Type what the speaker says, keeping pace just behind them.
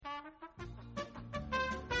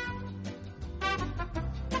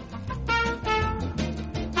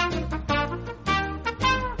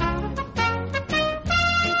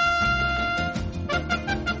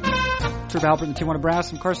Herb Albert and the Tijuana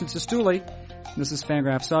Brass. I'm Carson Sestouli, and this is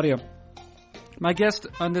Fangraphs Audio. My guest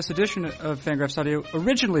on this edition of Fangraphs Audio,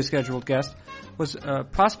 originally scheduled guest, was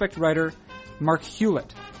prospect writer Mark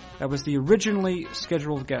Hewlett. That was the originally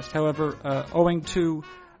scheduled guest. However, owing to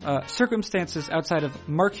circumstances outside of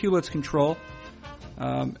Mark Hewlett's control,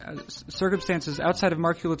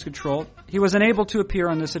 he was unable to appear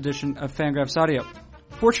on this edition of Fangraphs Audio.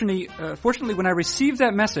 Fortunately, when I received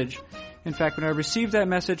that message,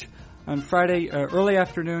 on Friday early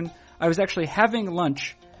afternoon, I was actually having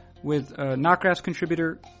lunch with Knockraft's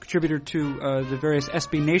contributor to the various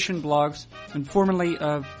SB Nation blogs, and formerly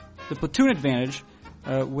of the Platoon Advantage,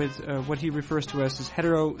 with what he refers to as his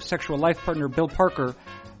heterosexual life partner, Bill Parker.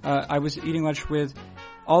 I was eating lunch with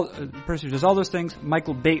the person who does all those things,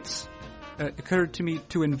 Michael Bates. It occurred to me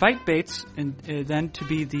to invite Bates and then to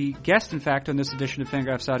be the guest, in fact, on this edition of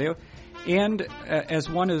Fangraphs Audio, and as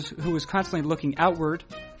one who is constantly looking outward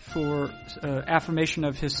for affirmation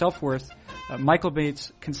of his self-worth, Michael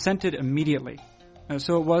Bates consented immediately.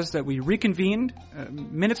 So it was that we reconvened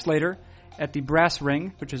minutes later at the Brass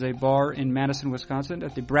Ring, which is a bar in Madison, Wisconsin,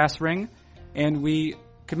 at the Brass Ring, and we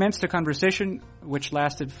commenced a conversation which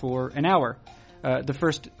lasted for an hour. The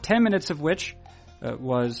first 10 minutes of which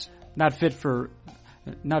was not fit for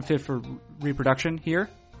reproduction here,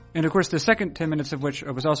 and of course the second 10 minutes of which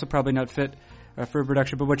was also probably not fit for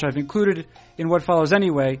reproduction, but which I've included in what follows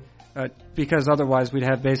anyway, because otherwise we'd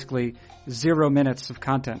have basically 0 minutes of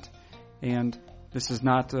content, and this is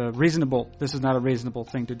not reasonable. This is not a reasonable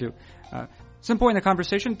thing to do. At some point in the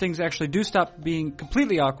conversation, things actually do stop being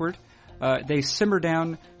completely awkward. They simmer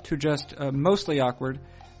down to just mostly awkward.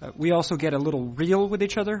 We also get a little real with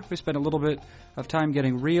each other. We spend a little bit of time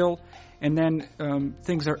getting real, and then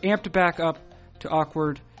things are amped back up to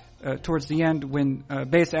awkward towards the end when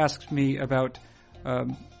Bates asks me about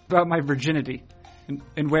my virginity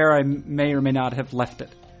and where I may or may not have left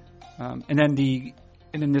it, and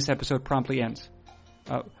then this episode promptly ends.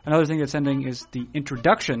 Another thing that's ending is the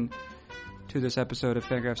introduction to this episode of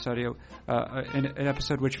Fangraphs Audio, an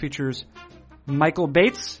episode which features Michael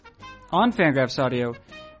Bates on Fangraphs Audio,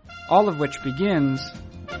 all of which begins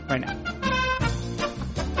right now.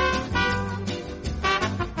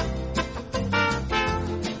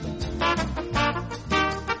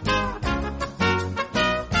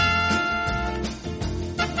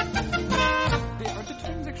 Are the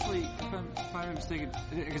Twins actually, if I'm mistaken,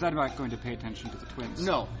 because I'm not going to pay attention to the Twins.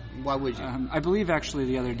 No, why would you? I believe actually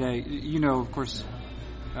the other day, of course,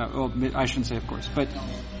 well, I shouldn't say of course, but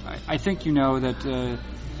I think you know that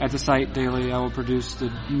at the site daily I will produce the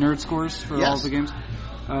nerd scores for all of the games.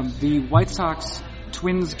 The White Sox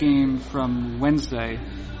Twins game from Wednesday,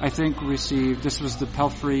 I think this was the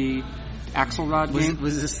Pelfrey Axelrod game.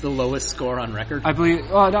 Was this the lowest score on record? I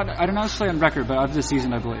believe, I don't know say on record, but of the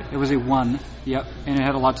season I believe. It was a 1, yep, and it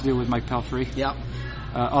had a lot to do with Mike Pelfrey. Yep.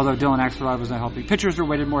 Although Dylan Axelrod was not helping. Pitchers were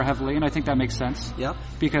weighted more heavily, and I think that makes sense. Yep.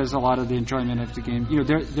 Because a lot of the enjoyment of the game,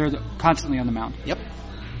 they're constantly on the mound. Yep.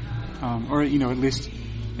 Or, at least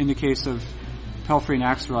in the case of Pelfrey and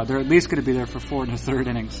Axelrod, they're at least going to be there for 4 1/3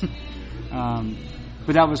 innings.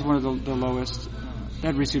 But that was one of the lowest.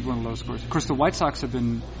 That received one of the lowest scores. Of course, the White Sox have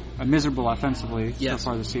been miserable offensively so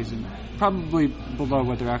far this season. Probably below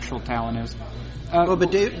what their actual talent is.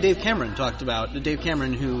 But Dave Cameron talked about Dave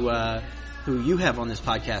Cameron, who you have on this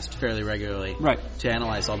podcast fairly regularly, right, to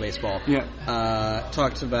analyze all baseball. Yeah,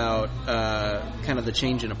 talked about kind of the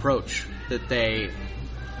change in approach that they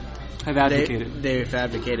have advocated. They've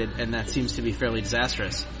advocated, and that seems to be fairly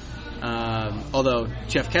disastrous. Although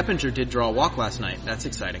Jeff Keppinger did draw a walk last night. That's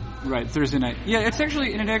exciting. Right, Thursday night. Yeah, it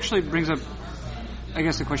actually brings up, I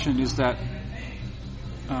guess the question is that,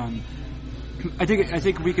 I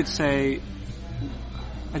think we could say,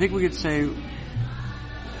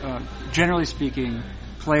 generally speaking,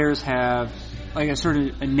 players have like a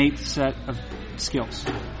certain innate set of skills,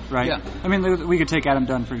 right? Yeah. I mean, we could take Adam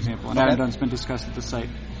Dunn, for example, and Adam Dunn's been discussed at the site.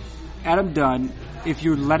 Adam Dunn, if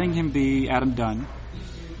you're letting him be Adam Dunn,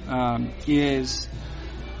 is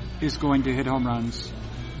going to hit home runs.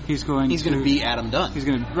 He's going to be Adam Dunn. He's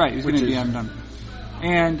going to be Adam Dunn.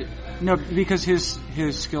 And because his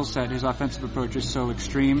skill set, his offensive approach is so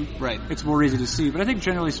extreme, right, it's more easy to see. But I think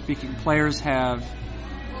generally speaking, players have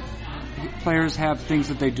things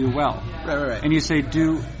that they do well. Right. And you say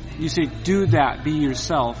do that, be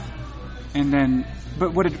yourself, and then.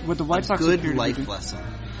 But what the White Sox good life lesson.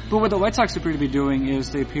 But what the White Sox appear to be doing is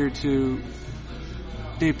they appear to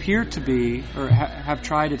be, or have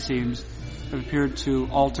tried, it seems, have appeared to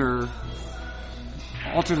alter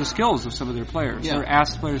the skills of some of their players, or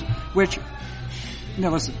ask players, which,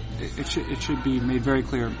 listen, it should be made very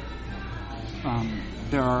clear.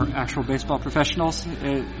 there are actual baseball professionals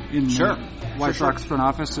in Sure. the White Sox front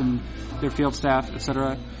office and their field staff,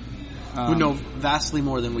 etc. Who know vastly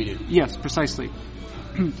more than we do. Yes, precisely.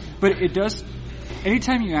 But it does.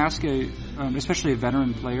 Anytime you ask especially a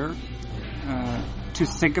veteran player, to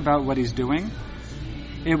think about what he's doing,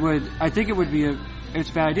 I think it would be it's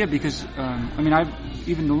a bad idea because I've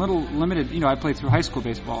even a little limited. I played through high school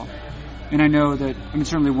baseball, and I know that.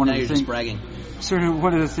 Certainly one now of the you're things. Just bragging. Certainly,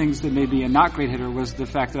 one of the things that made me a not great hitter was the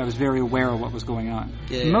fact that I was very aware of what was going on.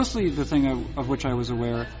 Yeah. Mostly, the thing of which I was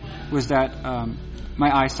aware was that my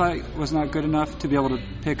eyesight was not good enough to be able to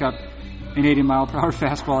pick up an 80-mile-per-hour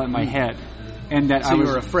fastball at my head, and that you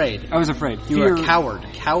were afraid. I was afraid. You were a coward.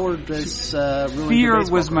 Coward is ruined fear your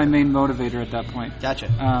was my career. main motivator at that point. Gotcha.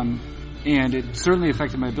 And it certainly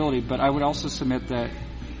affected my ability. But I would also submit that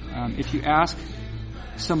if you ask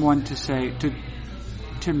someone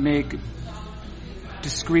to make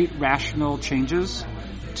discrete, rational changes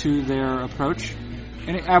to their approach,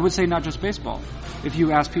 and I would say not just baseball. If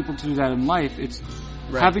you ask people to do that in life, it's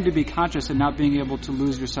having to be conscious and not being able to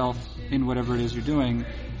lose yourself in whatever it is you're doing.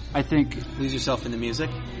 I think lose yourself in the music.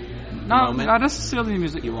 Not necessarily the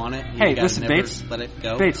music. You want it? Hey, listen, Bates. Let it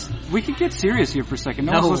go. Bates, we could get serious here for a second.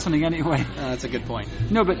 No one's listening anyway. That's a good point.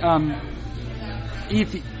 No, but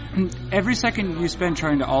if every second you spend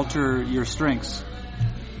trying to alter your strengths,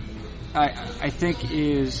 I think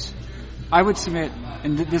I would submit,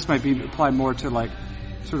 and this might be applied more to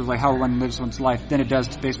sort of like how one lives one's life than it does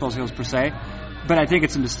to baseball skills per se. But I think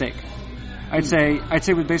it's a mistake. I'd say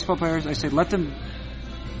with baseball players, I say let them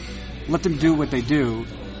do what they do,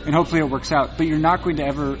 and hopefully it works out. But you're not going to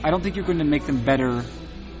ever. I don't think you're going to make them better.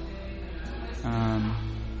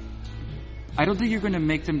 I don't think you're going to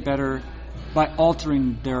make them better by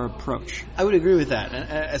altering their approach. I would agree with that,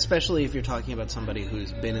 especially if you're talking about somebody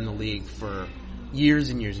who's been in the league for years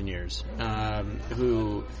and years and years,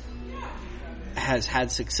 who has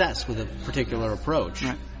had success with a particular approach.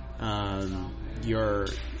 Right.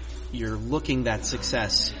 You're looking that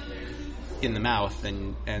success in the mouth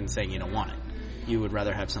and saying you don't want it. You would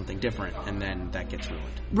rather have something different, and then that gets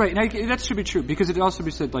ruined. Right, and that should be true, because it also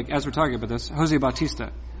be said, as we're talking about this, Jose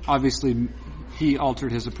Bautista, obviously he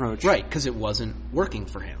altered his approach. Right, because it wasn't working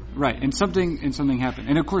for him. Right, and something happened.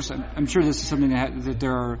 And of course, I'm sure this is something that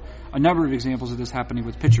there are a number of examples of this happening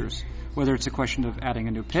with pitchers, whether it's a question of adding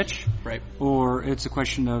a new pitch, right, or it's a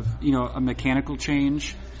question of, a mechanical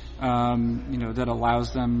change, that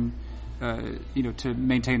allows them, to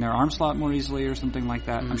maintain their arm slot more easily or something like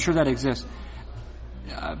that. I'm sure that exists.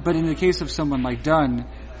 But in the case of someone like Dunn,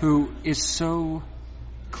 who is so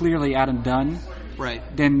clearly Adam Dunn, right,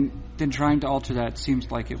 then trying to alter that seems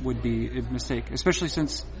like it would be a mistake, especially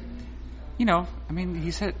since,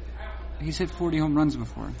 he's hit 40 home runs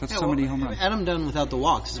before. That's many home runs. Adam Dunn without the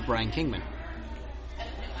walks is Brian Kingman.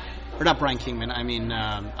 Or not Brian Kingman, I mean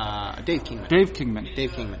Dave Kingman. Dave Kingman.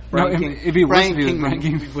 It'd be worse if he was Brian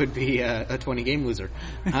Kingman. Would be a 20-game loser.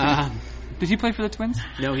 Did he play for the Twins?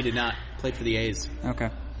 No, he did not. Played for the A's. Okay.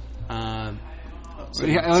 So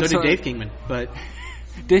did Dave Kingman, but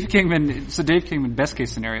Dave Kingman, best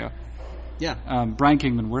case scenario. Yeah. Brian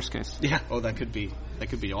Kingman, worst case. Yeah. Oh, that could be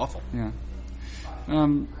awful. Yeah.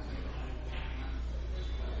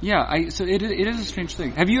 So it is a strange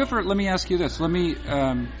thing. Have you ever? Let me ask you this.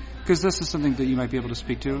 Because this is something that you might be able to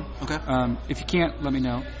speak to. Okay. If you can't, let me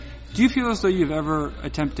know. Do you feel as though you've ever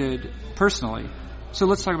attempted personally? So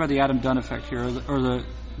let's talk about the Adam Dunn effect here, or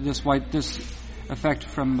this effect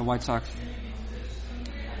from the White Sox.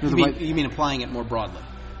 You mean applying it more broadly?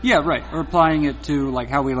 Yeah, right. Or applying it to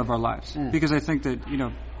how we live our lives, because I think that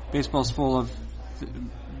baseball's full of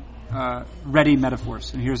ready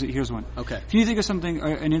metaphors, and here's one. Okay. Can you think of something,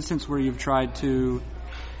 an instance where you've tried to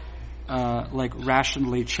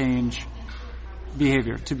rationally change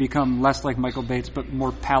behavior to become less like Michael Bates but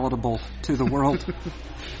more palatable to the world?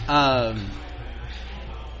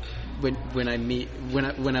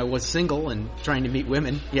 When I was single and trying to meet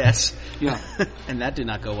women, yes. Yeah. And that did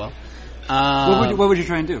not go well. What would you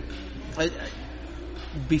try and do?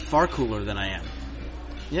 Be far cooler than I am.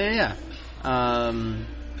 Yeah.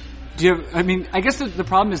 Do you have, I guess the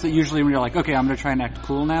problem is that usually when you're like, okay, I'm going to try and act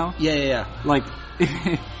cool now. Yeah.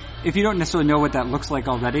 If you don't necessarily know what that looks like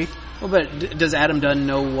already. Well, but does Adam Dunn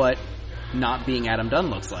know what not being Adam Dunn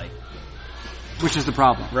looks like? Which is the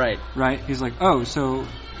problem. Right. He's like, oh, so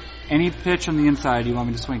any pitch on the inside you want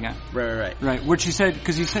me to swing at. Right. Which he said,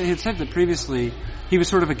 because he had said that previously he was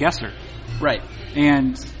sort of a guesser. Right.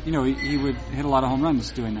 And, he would hit a lot of home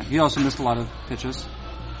runs doing that. He also missed a lot of pitches.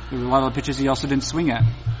 There were a lot of pitches he also didn't swing at.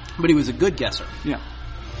 But he was a good guesser. Yeah.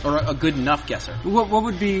 Or a good enough guesser. What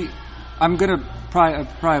would be, I'm gonna pry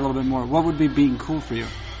a little bit more. What would be being cool for you?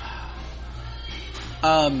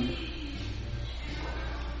 Um,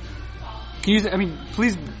 Can you? I mean,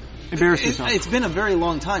 please embarrass yourself. It's been a very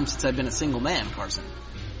long time since I've been a single man, Carson.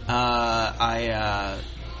 I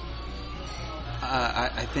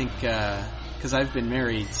think because I've been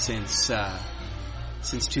married since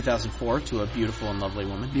 2004 to a beautiful and lovely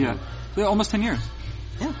woman. Yeah, almost 10 years.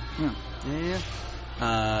 Yeah.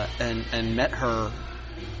 And met her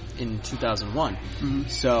in 2001. Mm-hmm.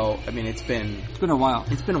 So I mean, it's been a while.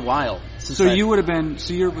 It's been a while. Since so you would have been.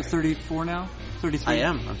 So you're 34 now. 33. I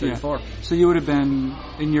am. I'm 34. Yeah. So you would have been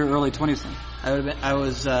in your early 20s then. I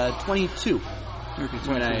was 22. Okay,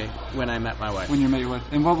 22. when I met my wife. When you met your wife.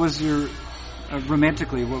 And what was your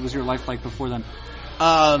romantically? What was your life like before then?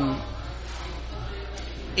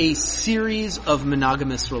 A series of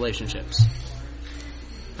monogamous relationships.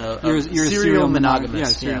 You're a serial monogamous. Yeah,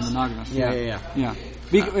 serial monogamous. Yeah.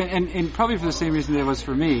 And probably for the same reason that it was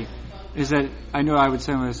for me, is that I know I would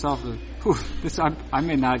say to myself, I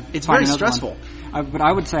may not. It's find very another stressful. But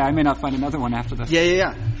I would say I may not find another one after this.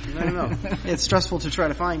 Yeah. No. It's stressful to try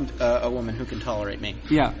to find a woman who can tolerate me.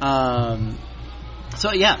 Yeah.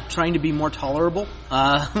 So yeah, trying to be more tolerable,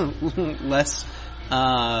 less,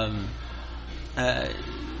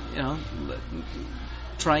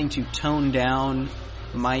 trying to tone down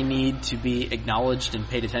my need to be acknowledged and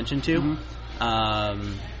paid attention to. Mm-hmm.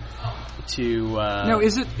 No,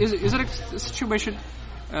 is it a situation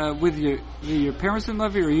with your parents didn't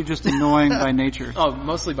love you, or are you just annoying by nature? Oh,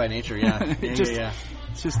 mostly by nature, yeah. Yeah.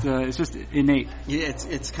 It's just innate. Yeah,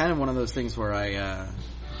 it's kind of one of those things where I,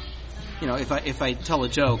 if I tell a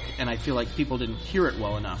joke and I feel like people didn't hear it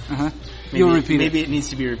well enough, you'll repeat it. Maybe it needs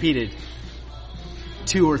to be repeated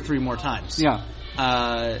 2 or 3 more times. Yeah.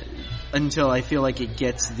 Until I feel like it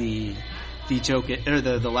gets the joke or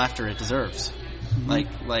the laughter it deserves.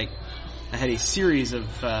 Mm-hmm. Like I had a series of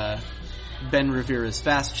Ben Rivera's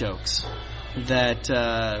fast jokes that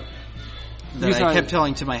I kept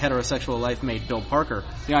telling to my heterosexual life mate Bill Parker.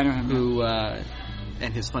 Yeah, I know him. Who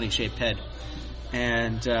and his funny shaped head,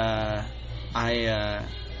 and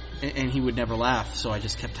and he would never laugh, so I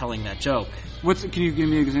just kept telling that joke. Can you give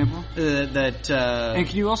me an example? And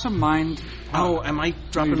can you also mind? Am I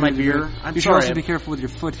dropping my beer? I'm you sorry. should also be careful with your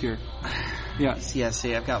foot here. Yeah.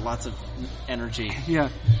 See, I've got lots of energy. Yeah.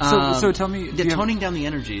 So tell me, toning down the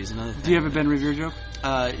energy is another thing. Do you have a Ben Revere joke?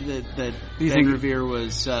 Ben Revere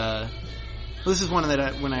was. This is one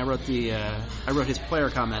that when I wrote I wrote his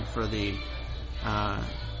player comment for the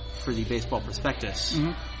Baseball Prospectus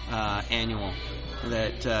annual.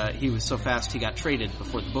 That he was so fast he got traded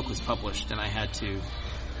before the book was published, and I had to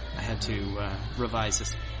revise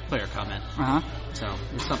this player comment. So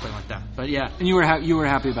it was something like that. But yeah, and you were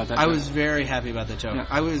happy about that. I was very happy about that joke. Yeah.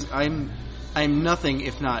 I'm nothing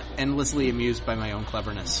if not endlessly amused by my own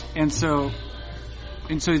cleverness. And so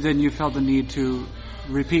then you felt the need to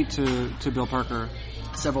repeat to Bill Parker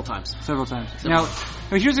several times. Now,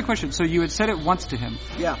 here's a question. So you had said it once to him.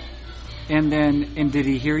 Yeah. And did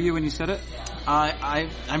he hear you when you said it?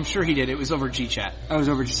 I'm sure he did. It was over GChat. Oh, it was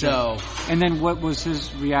over GChat. So, and then what was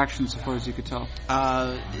his reaction, so far as you could tell?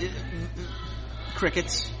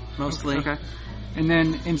 Crickets, mostly. Okay.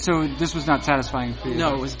 And so this was not satisfying for you?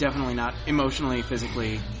 No, it was definitely not emotionally,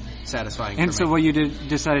 physically satisfying and for so me. What you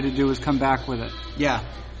decided to do was come back with it? Yeah.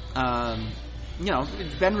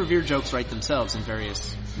 Ben Revere jokes write themselves in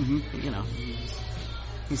various,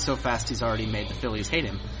 he's so fast he's already made the Phillies hate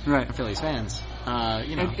him. Right. The Phillies fans.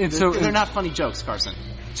 They're not funny jokes, Carson.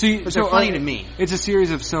 But they're funny to me. It's a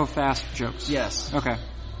series of so fast jokes. Yes. Okay.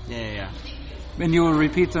 Yeah. And you will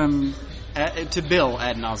repeat them to Bill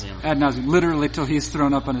ad nauseum. Literally till he's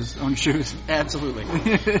thrown up on his own shoes. Absolutely.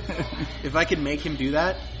 If I could make him do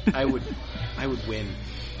that, I would win.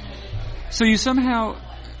 So you somehow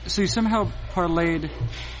parlayed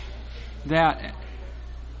that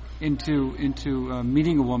into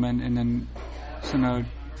meeting a woman and then somehow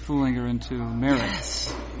fooling her into marriage.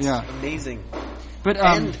 Yes. Yeah. It's amazing. But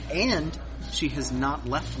and she has not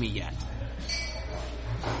left me yet.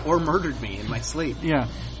 Or murdered me in my sleep. Yeah.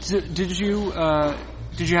 So did you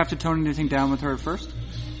have to tone anything down with her at first?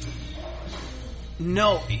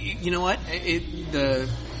 No. You know what? The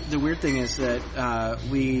weird thing is that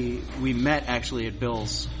we met actually at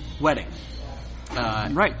Bill's wedding.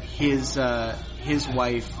 Right. His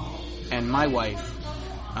wife and my wife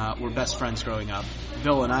were best friends growing up.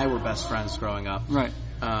 Bill and I were best friends growing up. Right.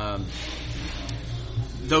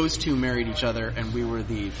 Those two married each other, and we were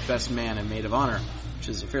the best man and maid of honor, which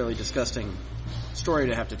is a fairly disgusting story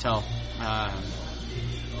to have to tell.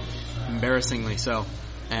 Embarrassingly so.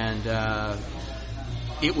 And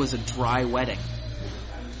it was a dry wedding.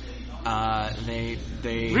 They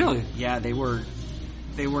Really? Yeah, they were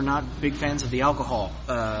not big fans of the alcohol.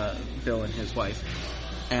 Bill and his wife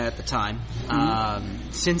at the time.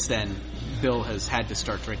 Since then, Bill has had to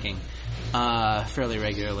start drinking fairly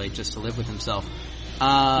regularly just to live with himself.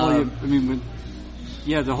 The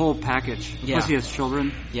whole package. Yeah. Plus he has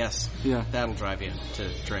children. Yes. Yeah. That'll drive you to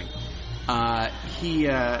drink.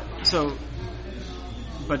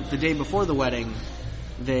 But the day before the wedding,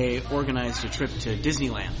 they organized a trip to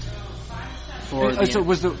Disneyland.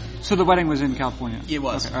 So the wedding was in California? It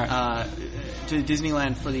was. Okay, all right. To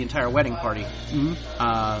Disneyland for the entire wedding party. Mm-hmm.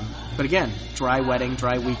 But again, dry wedding,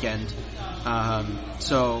 dry weekend.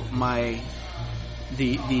 So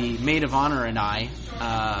the maid of honor and I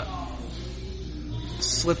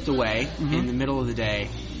slipped away in the middle of the day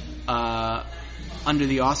under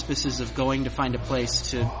the auspices of going to find a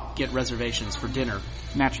place to get reservations for dinner.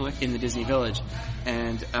 Naturally. In the Disney Village.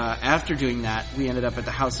 And after doing that, we ended up at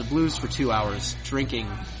the House of Blues for 2 hours, drinking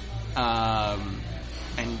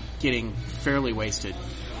and getting fairly wasted.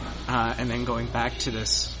 And then going back to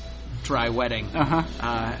this dry wedding.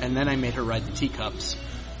 And then I made her ride the teacups,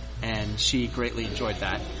 and she greatly enjoyed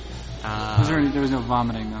that. There was no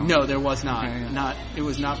vomiting, though? No, there was not. Okay, yeah. It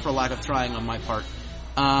was not for lack of trying on my part.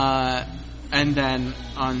 And then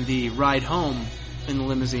on the ride home in the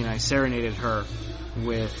limousine, I serenaded her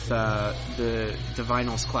with the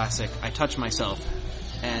Vinyls classic, I Touch Myself,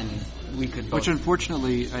 and we could both... Which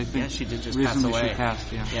unfortunately, I think... Yeah, she did just pass away. She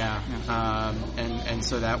passed, yeah. And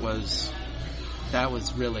so that was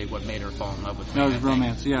really what made her fall in love with me. That was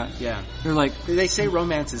romance, yeah. Yeah. They're like... They say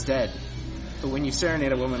romance is dead, but when you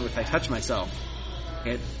serenade a woman with I Touch Myself,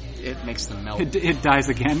 it makes them melt. It dies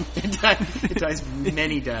again. It dies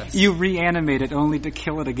many deaths. You reanimate it only to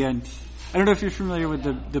kill it again. I don't know if you're familiar with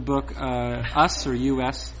the book Us or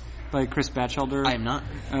US by Chris Batchelder. I am not.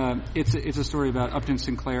 It's a story about Upton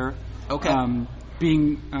Sinclair. Okay.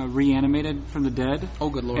 Being reanimated from the dead. Oh,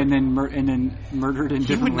 good Lord! And then murdered in different ways.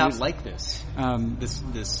 He would not like this.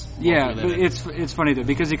 This. Yeah, but it's funny though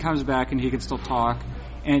because he comes back and he can still talk,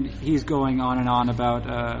 and he's going on and on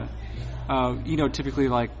about typically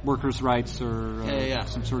like workers' rights or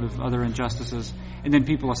some sort of other injustices, and then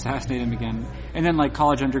people assassinate him again, and then like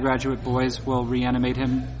college undergraduate boys will reanimate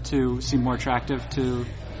him to seem more attractive to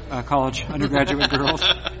college undergraduate girls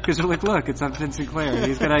because they're like, look, it's Upton Sinclair.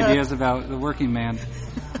 He's got ideas about the working man.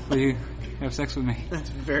 Will you have sex with me? That's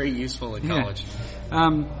very useful in college.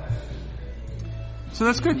 Yeah. So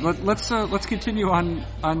that's good. Let's continue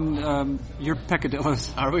on your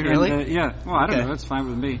peccadillos. Are we really? And, yeah. Well, I don't know. That's fine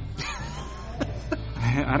with me.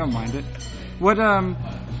 I don't mind it. What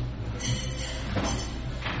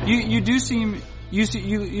you do seem you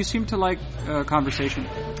seem to like conversation.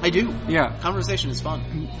 I do. Yeah. Conversation is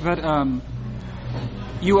fun. But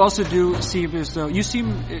you also do seem as though you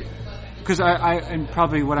seem because I and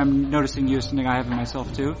probably what I'm noticing you is something I have in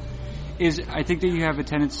myself too. Is I think that you have a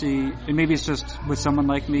tendency, and maybe it's just with someone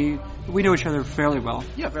like me, we know each other fairly well.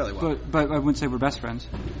 Yeah, fairly well. But I wouldn't say we're best friends.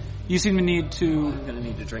 You seem to need to... I'm going to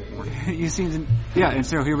need to drink more. And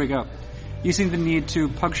so here we go. You seem to need to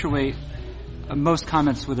punctuate most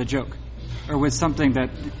comments with a joke. Or with something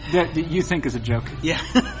that you think is a joke. Yeah.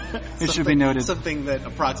 It should be noted. Something that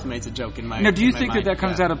approximates a joke in my Now, do you think mind? that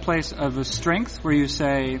comes out of place of a strength where you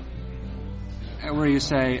say, I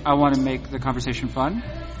want to make the conversation fun?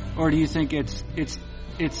 Or do you think it's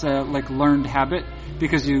a like learned habit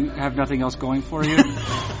because you have nothing else going for you?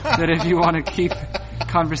 That if you want to keep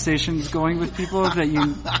conversations going with people, that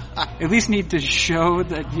you at least need to show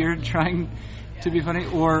that you're trying to be funny,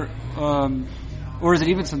 or is it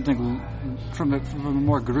even something from a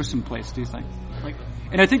more gruesome place? Do you think?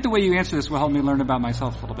 And I think the way you answer this will help me learn about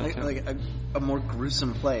myself a little bit too. Like a more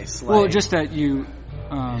gruesome place. Well, just that you.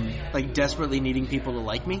 Like desperately needing people to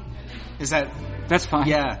like me? Is that... That's fine.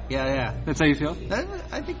 Yeah. That's how you feel?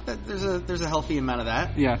 I think that there's a healthy amount of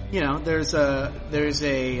that. Yeah. You know, there's a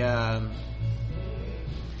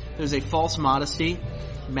false modesty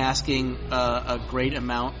masking a great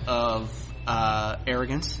amount of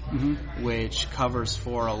arrogance, which covers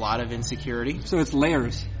for a lot of insecurity. So it's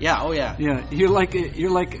layers. Yeah. Oh yeah. Yeah. You're like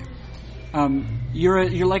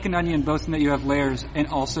an onion, both in that you have layers and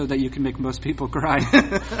also that you can make most people cry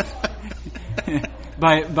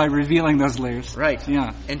by revealing those layers. Right.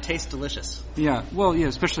 Yeah. And taste delicious. Yeah. Well, yeah.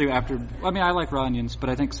 Especially after. I mean, I like raw onions, but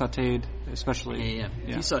I think sautéed, especially. Yeah. If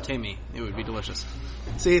you sauté me, it would be delicious.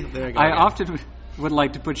 See, there you go. I often would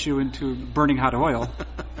like to put you into burning hot oil.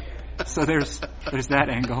 So there's that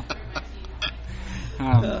angle.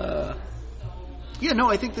 Yeah. No,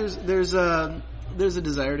 I think there's a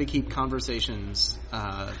desire to keep conversations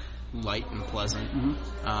light and pleasant,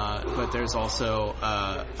 but there's also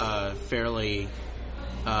a fairly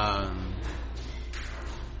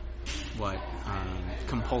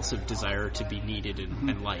compulsive desire to be needed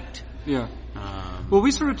and liked. Yeah. Well,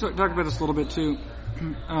 we sort of talked about this a little bit too.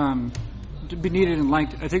 To be needed and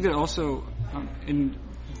liked. I think that also,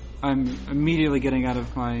 I'm immediately getting out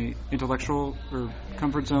of my intellectual or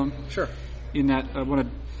comfort zone. Sure. In that, I want to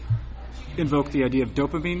invoke the idea of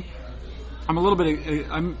dopamine. I'm a little bit.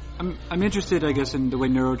 I'm interested, I guess, in the way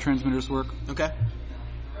neurotransmitters work. Okay.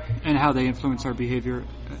 And how they influence our behavior.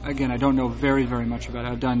 Again, I don't know very, very much about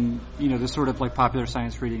it. I've done, the sort of like popular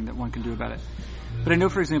science reading that one can do about it. But I know,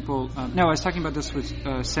 for example, I was talking about this with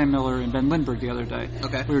Sam Miller and Ben Lindbergh the other day.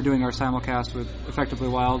 Okay. We were doing our simulcast with Effectively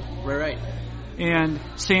Wild. Right. And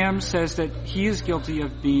Sam says that he is guilty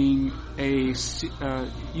of being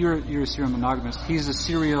you're a serial monogamist. He's a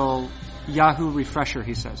serial Yahoo refresher,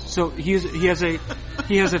 he says. So he has a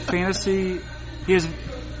fantasy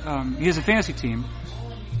team,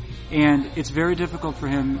 and it's very difficult for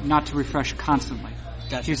him not to refresh constantly.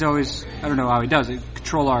 Gotcha. He's always, I don't know how he does it,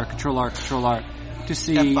 Control R, to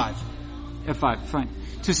see F5, fine.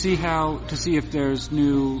 To see if there's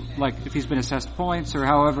new, like if he's been assessed points or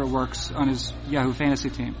however it works on his Yahoo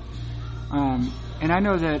Fantasy team. And I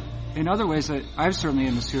know that in other ways that I've certainly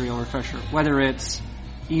am a serial refresher, whether it's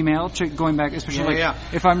email, going back, especially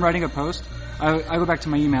if I'm writing a post, I go back to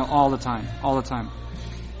my email all the time.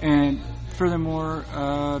 And furthermore,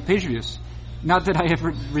 page views. Not that I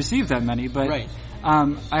ever received that many, but right.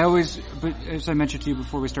 But as I mentioned to you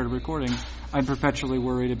before we started recording, I'm perpetually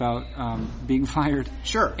worried about being fired.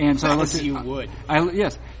 Sure. And so you would.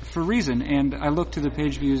 Yes, for reason. And I look to the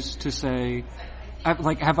page views to say,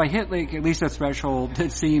 have I hit like at least a threshold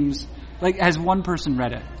that seems like has one person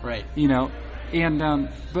read it? Right. And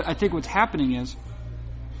but I think what's happening is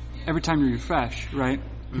every time you refresh, right?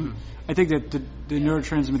 Mm-hmm. I think that the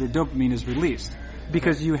neurotransmitter dopamine is released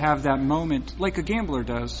because you have that moment, like a gambler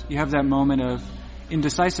does. You have that moment of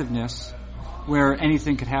indecisiveness where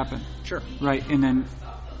anything could happen. Sure. Right, and then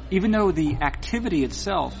even though the activity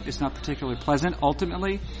itself is not particularly pleasant,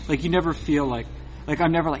 ultimately, like you never feel like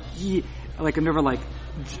I'm never like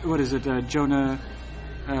what is it, Jonah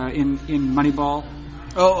in Moneyball?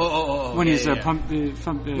 Oh. When he's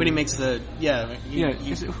when he makes the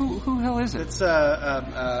who hell is it? It's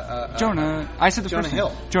Jonah. I said the Jonah first Hill.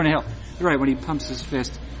 Name. Jonah Hill. Right, when he pumps his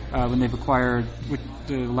fist when they've acquired with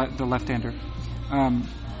the left-hander.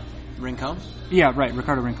 Rincon? Yeah, right,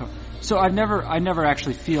 Ricardo Rincon. So I never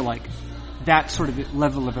actually feel like that sort of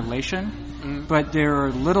level of elation, but there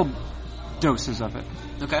are little doses of it.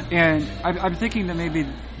 Okay. And I'm thinking that maybe,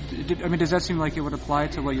 does that seem like it would apply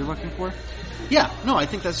to what you're looking for? Yeah, no, I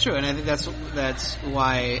think that's true, and I think that's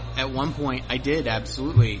why at one point I did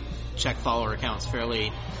absolutely check follower accounts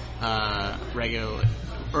fairly regularly,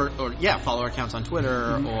 or follower accounts on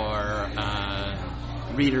Twitter or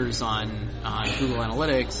readers on Google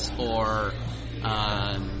Analytics or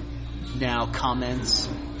now comments.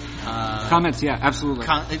 Comments, yeah, absolutely.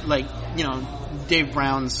 Dave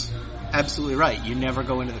Brown's absolutely right. You never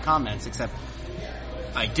go into the comments, except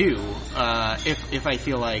I do if I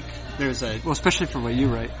feel like there's a... Well, especially for what you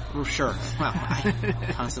write. Well, sure. Well, I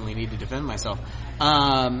constantly need to defend myself.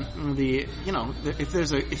 If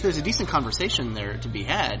there's a decent conversation there to be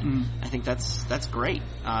had, I think that's great.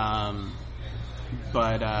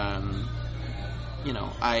 But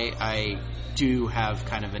I do have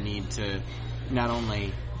kind of a need to not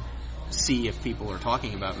only see if people are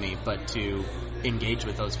talking about me, but to engage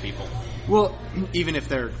with those people. Well, even if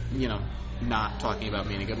they're, not talking about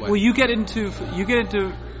me in a good way. Well, you get into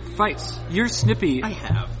fights. You're snippy. I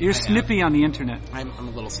have. You're snippy on the internet. I'm a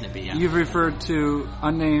little snippy, yeah. You've referred to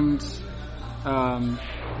unnamed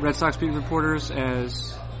Red Sox beat reporters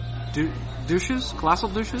as douches, colossal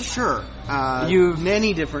douches? Sure. You've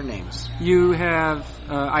many different names. You have,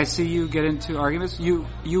 I see you get into arguments. You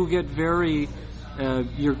get very,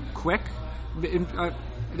 you're quick.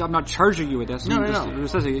 I'm not charging you with this. No.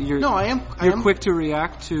 I am. You're quick to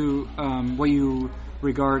react to what you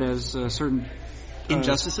regard as certain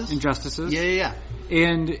injustices. Yeah.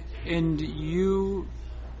 And you,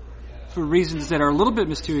 for reasons that are a little bit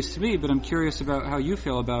mysterious to me, but I'm curious about how you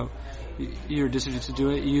feel about your decision to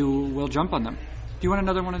do it, you will jump on them. Do you want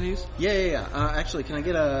another one of these? Yeah. Actually, can I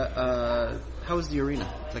get how is the arena?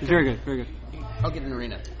 Very good. I'll get an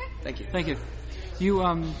arena. Thank you.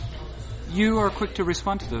 You are quick to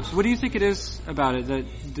respond to those. What do you think it is about it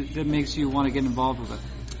that makes you want to get involved with it?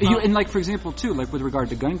 And for example, too, like with regard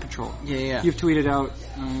to gun control. Yeah. You've tweeted out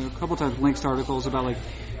a couple times links to articles about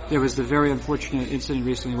there was the very unfortunate incident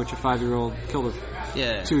recently in which a 5-year-old killed a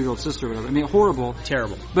Yeah. 2-year-old sister or whatever. I mean, horrible.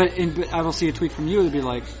 Terrible. But I will see a tweet from you that'll be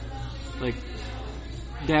like,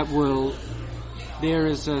 there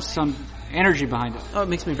is some energy behind it. Oh, it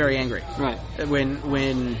makes me very angry. Right.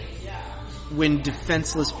 When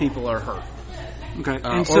defenseless people are hurt. Okay.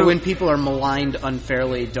 Or when people are maligned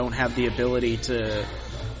unfairly, don't have the ability to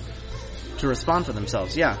respond for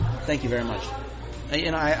themselves. Yeah, thank you very much.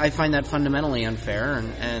 I find that fundamentally unfair,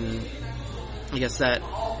 and I guess that...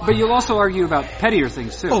 But you'll also argue about pettier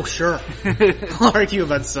things, too. Oh, sure. I'll argue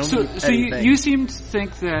about so many petty things. You seem to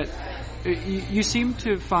think that... You seem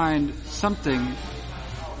to find something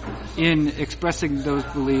in expressing those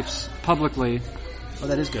beliefs publicly... Oh,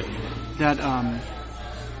 that is good. That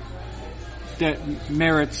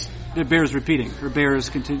bears repeating, or bears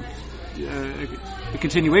a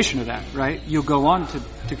continuation of that, right? You'll go on to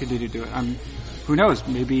continue to do it. Who knows?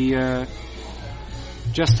 Maybe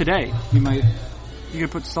just today you gonna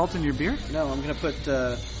put salt in your beer? No, I'm gonna put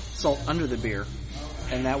salt under the beer,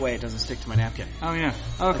 and that way it doesn't stick to my napkin. Oh yeah.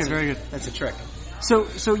 Okay, very good. That's a trick. So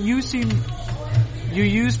you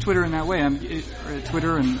use Twitter in that way.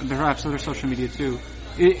 Twitter and perhaps other social media too.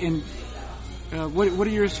 What are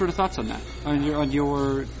your sort of thoughts on that? On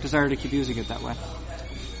your desire to keep using it that way?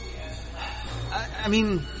 I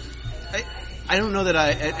mean, I don't know that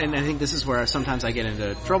and I think this is where sometimes I get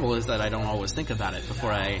into trouble, is that I don't always think about it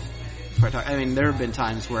before I talk. I mean, there have been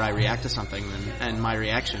times where I react to something and my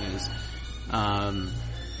reaction is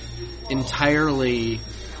entirely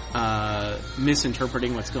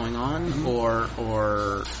misinterpreting what's going on, or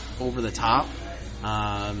over the top.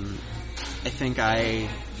 I think I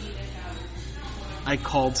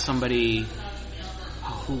called somebody.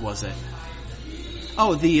 Who was it?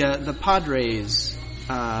 Oh, the Padres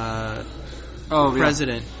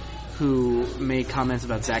president who made comments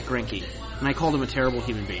about Zach Greinke, and I called him a terrible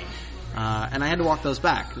human being. And I had to walk those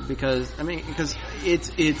back because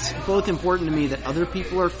it's both important to me that other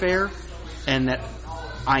people are fair and that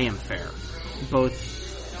I am fair.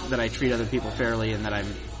 Both that I treat other people fairly and that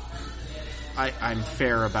I'm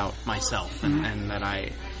fair about myself, and that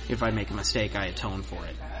if I make a mistake, I atone for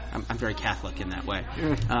it. I'm very Catholic in that way.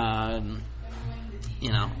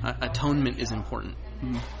 Atonement is important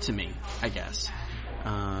to me, I guess.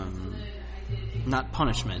 Not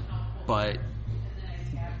punishment, but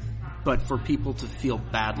for people to feel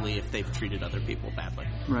badly if they've treated other people badly.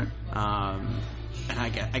 Right. And I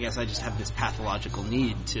guess I just have this pathological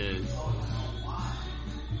need to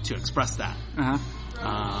express that.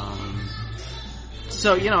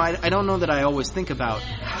 So, I don't know that I always think about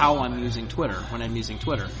how I'm using Twitter when I'm using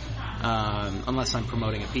Twitter, unless I'm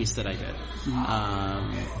promoting a piece that I did.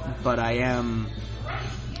 But I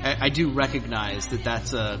do recognize that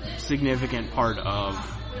that's a significant part of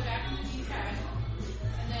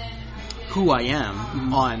who I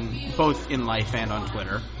am on both in life and on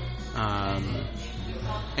Twitter,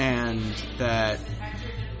 and that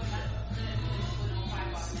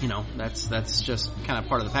that's just kind of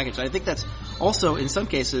part of the package. I think that's also in some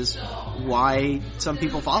cases why some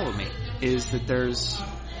people follow me, is that there's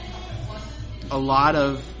a lot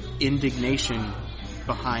of indignation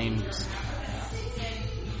behind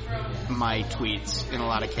my tweets in a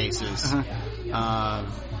lot of cases,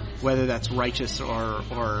 whether that's righteous or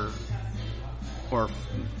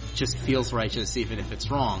just feels righteous, even if it's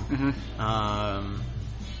wrong. How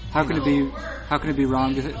can it be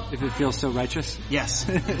wrong if it feels so righteous? Yes,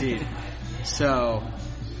 indeed. So,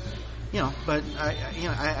 but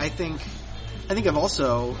I think I've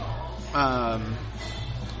also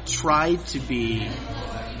tried to be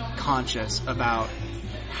conscious about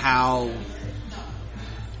how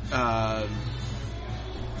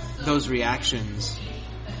those reactions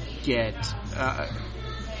get.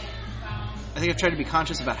 I think I've tried to be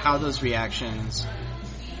conscious about how those reactions,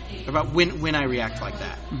 about when I react like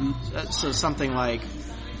that. So something like,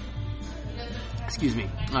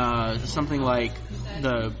 something like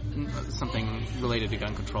something related to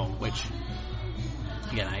gun control, which,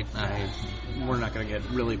 again, we're not going to get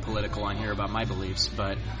really political on here about my beliefs,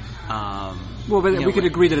 but we could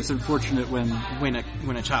agree that it's unfortunate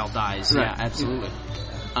when a child dies. Right. Yeah, absolutely.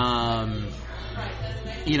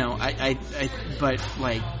 But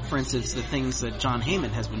like, for instance, the things that John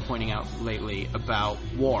Heyman has been pointing out lately about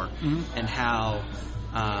war, and how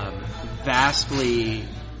vastly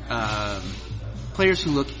players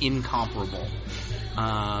who look incomparable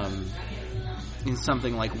in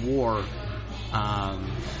something like war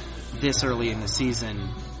this early in the season,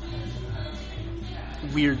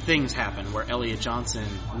 weird things happen where Elliot Johnson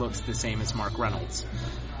looks the same as Mark Reynolds.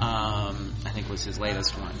 I think was his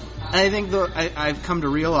latest one. And I think I've come to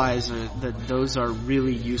realize that those are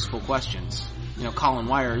really useful questions. Colin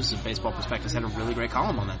Wires of Baseball Prospectus had a really great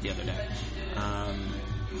column on that the other day.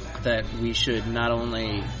 That we should not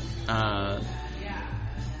only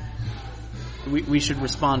we should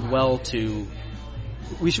respond well to.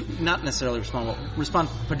 We should not necessarily respond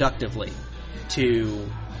productively to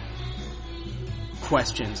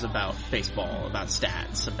questions about baseball, about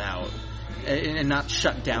stats, and not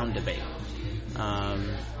shut down debate.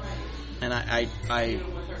 And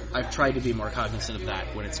I've tried to be more cognizant of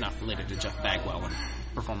that when it's not related to Jeff Bagwell and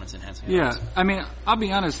performance enhancing. Yeah, I mean, I'll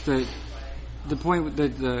be honest. The point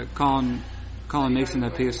that Colin makes in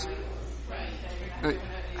that piece,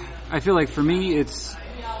 I feel like for me it's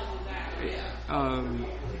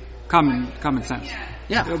common sense.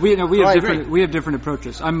 Yeah, we have different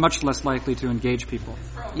approaches. I'm much less likely to engage people.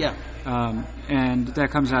 Yeah, and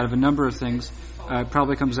that comes out of a number of things. It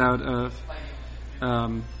probably comes out of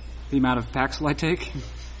the amount of Paxil I take,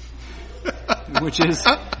 which is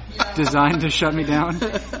designed to shut me down.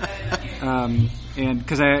 And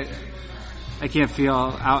because I can't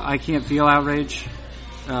feel outrage.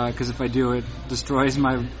 Because if I do, it destroys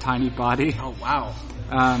my tiny body. Oh wow!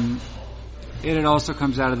 And it also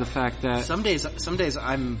comes out of the fact that some days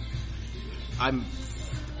I'm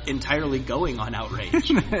entirely going on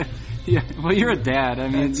outrage. Yeah, well, you're a dad. I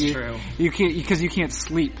mean, that's true. You can't because you can't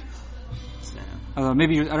sleep. Although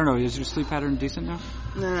maybe I don't know. Is your sleep pattern decent now?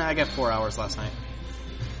 Nah, I got 4 hours last night.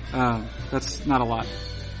 That's not a lot.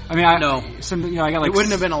 I mean, I got like. It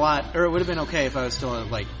wouldn't have been a lot, or it would have been okay if I was still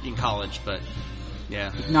in college, but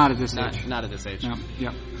yeah, not at this age. Not at this age. No,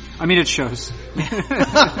 yeah. I mean, it shows.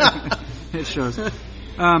 It shows.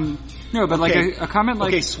 No, but okay. like a comment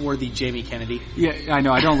like... Okay, swarthy Jamie Kennedy. Yeah, I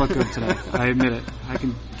know. I don't look good today. I admit it. I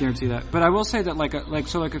can guarantee that. But I will say that like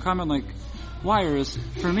a comment like Wires,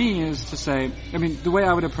 for me, is to say... I mean, the way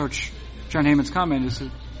I would approach John Heyman's comment is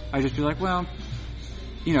I'd just be like, well,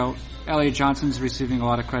 Elliot Johnson's receiving a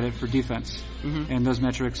lot of credit for defense. Mm-hmm. And those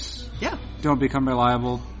metrics don't become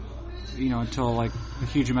reliable, until like a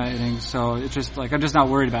huge amount of innings. So it's just like, I'm just not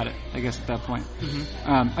worried about it, I guess, at that point.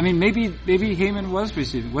 Mm-hmm. I mean, maybe Heyman was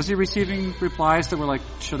he receiving replies that were like,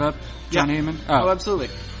 shut up, John Heyman? Oh, absolutely.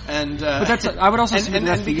 And, but I would also say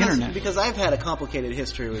that's the internet. Because I've had a complicated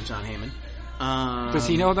history with John Heyman. Does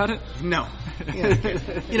he know about it? No.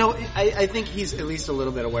 I think he's at least a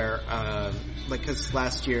little bit aware, because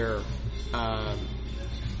last year,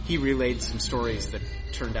 he relayed some stories that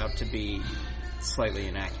turned out to be slightly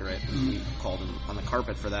inaccurate. Mm-hmm. He called him on the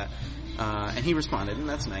carpet for that. And he responded, and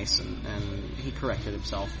that's nice, and he corrected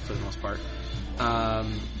himself for the most part.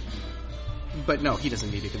 But no, he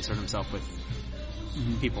doesn't need to concern himself with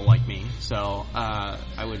people like me, so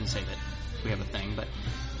I wouldn't say that we have a thing,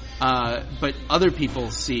 but other people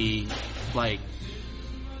see, like,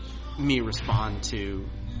 me respond to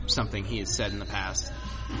something he has said in the past,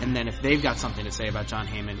 and then if they've got something to say about John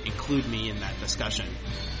Heyman, include me in that discussion.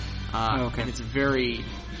 And it's very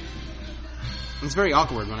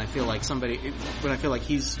awkward when I feel like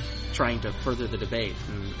he's trying to further the debate,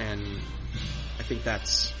 and I think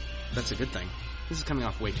that's a good thing. This is coming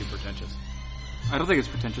off way too pretentious. I don't think it's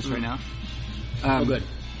pretentious right now. Good.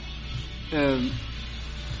 I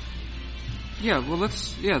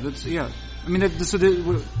mean, so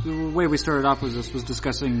the way we started off was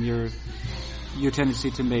discussing your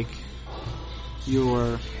tendency to make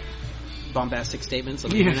your bombastic statements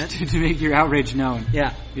on the internet to make your outrage known.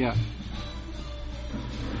 Yeah.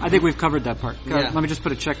 I think we've covered that part. Let me just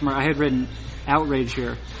put a check mark. I had written outrage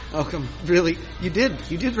here. Oh, really? You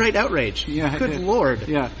did write outrage. Yeah. Good Lord.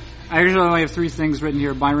 Yeah. I usually only have 3 things written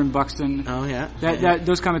here. Byron Buxton. Oh, yeah.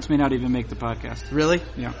 Those comments may not even make the podcast. Really?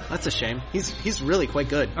 Yeah. That's a shame. He's really quite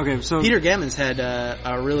good. Okay, so Peter Gammons had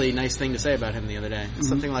a really nice thing to say about him the other day. It's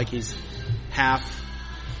something like he's half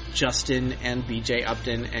Justin and BJ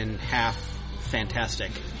Upton and half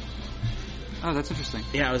fantastic. Oh, that's interesting.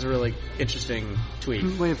 Yeah, it was a really interesting tweet.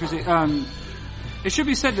 Wait, it should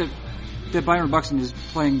be said that Byron Buxton is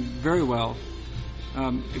playing very well.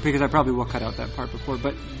 Because I probably will cut out that part before,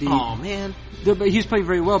 but but he's played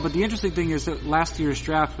very well. But the interesting thing is that last year's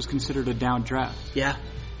draft was considered a down draft. Yeah.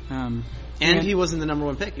 And he wasn't the number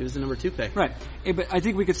 1 pick; he was the number 2 pick. Right. But I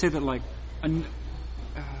think we could say that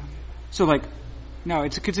no,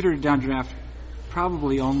 it's considered a down draft,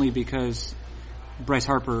 probably only because Bryce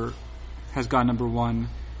Harper has gone number 1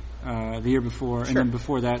 the year before, and then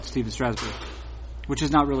before that, Steven Strasburg, which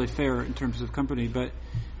is not really fair in terms of company, but.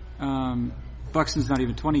 Buxton's not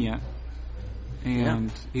even 20 yet, and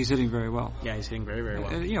he's hitting very well. Yeah, he's hitting very, very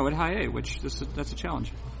well. At high A, which that's a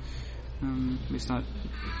challenge. It's not,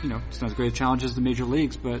 it's not as great a challenge as the major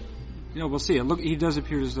leagues, but we'll see. Look, he does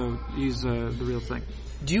appear as though he's the real thing.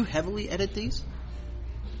 Do you heavily edit these?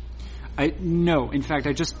 No. In fact,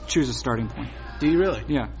 I just choose a starting point. Do you really?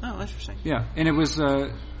 Yeah. Oh, interesting. Yeah, and it was.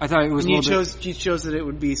 I thought it was. And you chose that it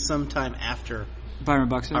would be sometime after Byron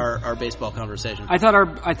Buxton. Our baseball conversation. I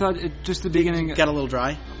thought just the beginning got a little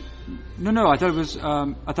dry. No. I thought it was.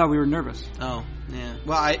 I thought we were nervous. Oh, yeah.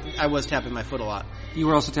 Well, I was tapping my foot a lot. You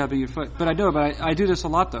were also tapping your foot, but I do this a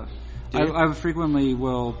lot though. I frequently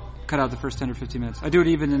will cut out the first 10 or 15 minutes. I do it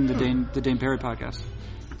even in the Dane Perry podcast.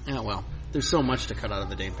 Yeah, well, there's so much to cut out of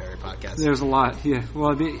the Dane Perry podcast. There's a lot. Yeah.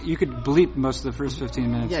 Well, you could bleep most of the first 15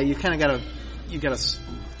 minutes. Yeah, you kind of gotta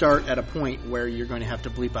start at a point where you're going to have to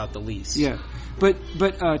bleep out the least. Yeah, but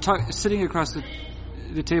sitting across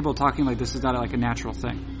the table talking like this is not like a natural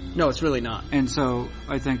thing. No, it's really not. And so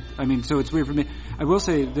so it's weird for me. I will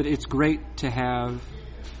say that it's great to have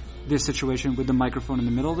this situation with the microphone in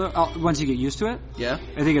the middle, though. Once you get used to it, yeah,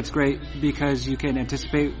 I think it's great because you can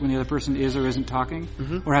anticipate when the other person is or isn't talking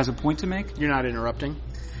or has a point to make. You're not interrupting.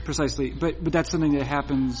 Precisely, but that's something that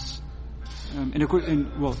happens.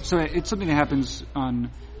 So it's something that happens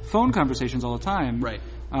on phone conversations all the time. Right.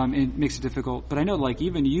 It makes it difficult. But I know, like,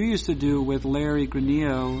 even you used to do with Larry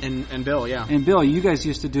Granillo and Bill, yeah. And Bill, you guys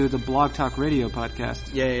used to do the Blog Talk Radio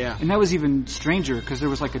podcast. Yeah. And that was even stranger because there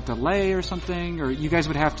was like a delay or something, or you guys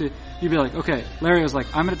would have to. You'd be like, okay, Larry was like,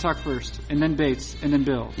 I'm going to talk first, and then Bates, and then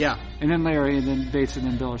Bill. Yeah. And then Larry, and then Bates, and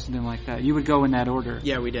then Bill, or something like that. You would go in that order.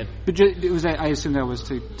 Yeah, we did. But it was. I assume that was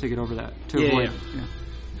to get over that, to avoid.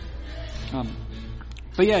 Yeah.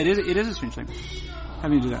 But yeah, it is a strange thing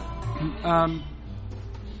having to do that.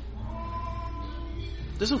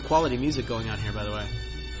 There's some quality music going on here, by the way.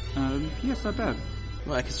 Yeah, it's not bad.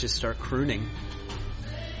 Well, I could just start crooning.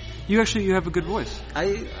 You have a good voice.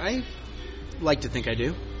 I like to think I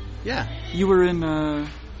do. Yeah. You were in a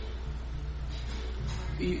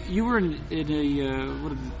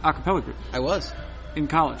a cappella group. I was in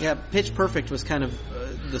college. Yeah, Pitch Perfect was kind of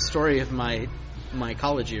the story of my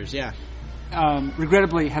college years. Yeah.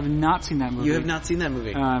 Regrettably, have not seen that movie. You have not seen that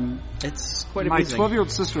movie. It's quite amazing. My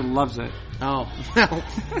 12-year-old sister loves it. Oh, well,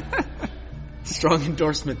 strong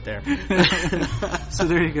endorsement there. So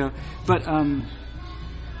there you go. But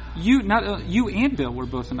you and Bill were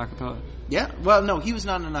both in a cappella. Yeah. Well, no, he was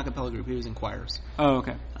not in an a cappella group. He was in choirs. Oh,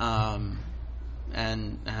 okay.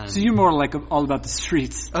 And so you're more like all about the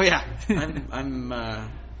streets. Oh yeah, I'm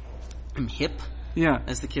hip. Yeah,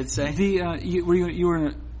 as the kids say. You were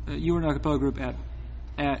in an a cappella group at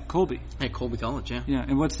Colby. At Colby College, yeah. Yeah,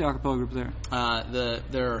 and what's the a cappella group there?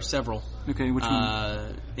 There are several. Okay, which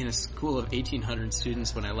one? In a school of 1,800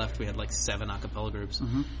 students, when I left, we had like 7 a cappella groups.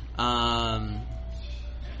 Mm-hmm.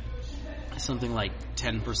 Something like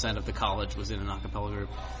 10% of the college was in an a cappella group.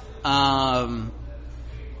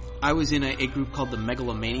 I was in a group called the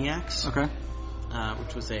Megalomaniacs. Okay.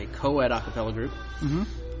 Which was a co-ed a cappella group. Mm-hmm.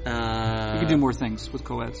 You can do more things with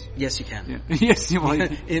co-eds. Yes, you can. Yeah. Yes, well,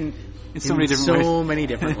 in so many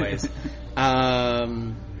different ways.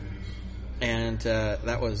 And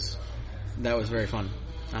that was very fun.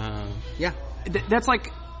 Yeah. That's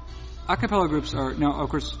like a cappella groups are now. Of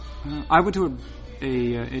course, I went to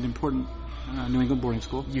an important New England boarding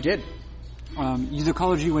school. You did. The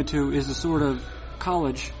college you went to is the sort of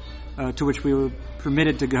college to which we were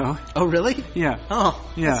permitted to go. Oh, really? Yeah. Oh,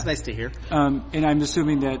 yeah. That's nice to hear. And I'm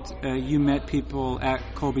assuming that you met people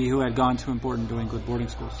at Colby who had gone to important New England boarding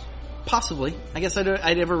schools. Possibly. I guess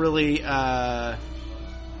I never really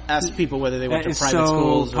asked people whether they went to private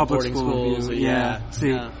schools or boarding schools. Yeah.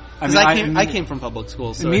 See, because I came from public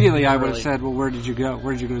schools. So immediately I would have said, well, where did you go?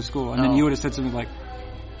 Where did you go to school? And then you would have said something like,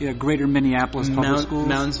 Greater Minneapolis Public Schools.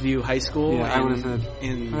 Mounds View High School. Yeah, I would have said.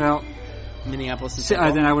 Minneapolis.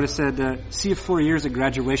 Then I would have said, see you 4 years at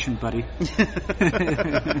graduation, buddy.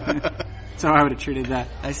 So I would have treated that.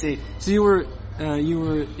 I see. So you were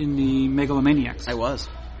in the Megalomaniacs. I was.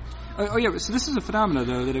 Oh yeah. So this is a phenomenon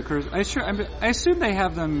though that occurs. I assume they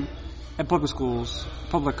have them at public schools,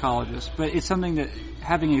 public colleges, but it's something that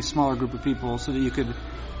having a smaller group of people so that you could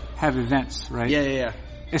have events, right? Yeah.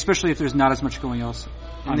 Especially if there's not as much going else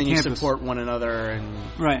on and then campus. You support one another and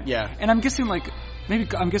right. Yeah. And I'm guessing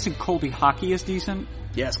Colby hockey is decent.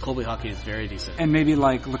 Yes, Colby hockey is very decent. And maybe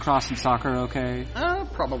like lacrosse and soccer, okay?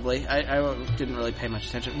 Probably. I didn't really pay much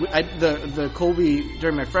attention. The Colby,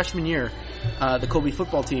 during my freshman year, the Colby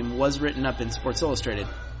football team was written up in Sports Illustrated.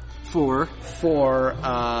 For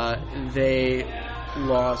they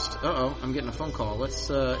lost. I'm getting a phone call. Let's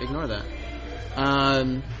ignore that.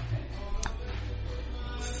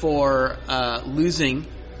 For losing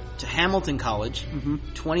to Hamilton College,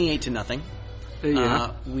 28-0.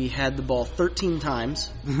 Yeah. We had the ball 13 times,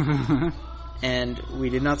 and we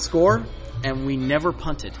did not score, and we never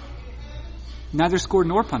punted. Neither scored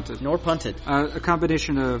nor punted. A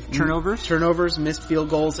combination of turnovers? Turnovers, missed field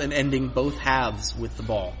goals, and ending both halves with the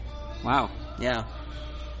ball. Wow. Yeah.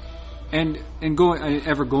 And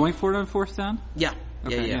ever going for it on fourth down? Yeah.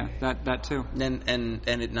 Okay, yeah. That too. And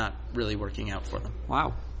it not really working out for them.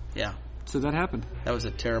 Wow. Yeah. So that happened. That was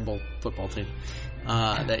a terrible football team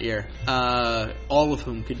that year. All of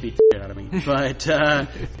whom could beat the shit out of me. But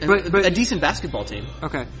a decent basketball team.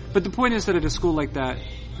 Okay. But the point is that at a school like that,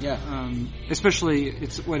 yeah. Especially,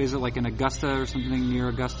 what is it, like in Augusta or something near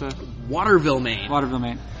Augusta? Waterville, Maine.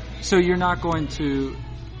 So you're not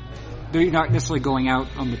necessarily going out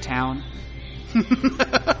on the town.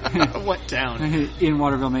 What town? In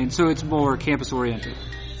Waterville, Maine. So it's more campus oriented.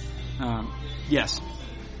 Yes.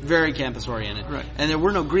 Very campus oriented. Right. And there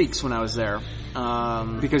were no Greeks when I was there.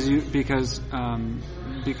 Because a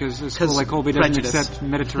school like Colby doesn't accept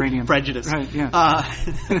Mediterranean. Prejudice. Right, yeah.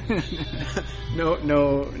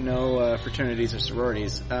 No fraternities or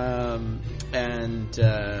sororities.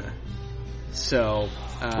 So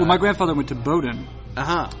my grandfather went to Bowdoin.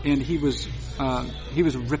 And he was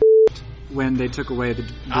ripped when they took away the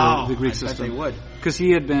Greek system. I bet they would. Because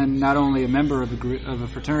he had been not only a member of a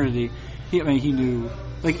fraternity, he knew,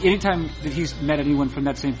 like, anytime that he's met anyone from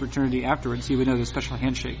that same fraternity afterwards, he would know the special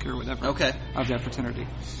handshake or whatever of that fraternity.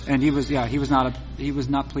 And he was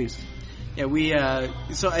not pleased. Yeah,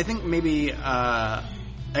 so I think maybe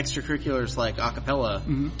extracurriculars like a cappella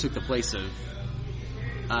took the place of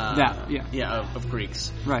of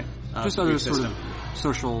Greeks. Right. Just other sort of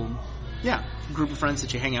social group of friends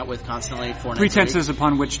that you hang out with constantly. Pretenses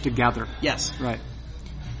upon which to gather. Yes. Right.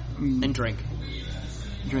 And drink.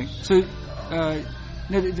 So,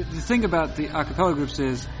 the thing about the a cappella groups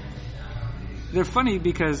is they're funny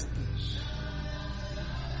because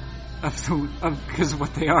of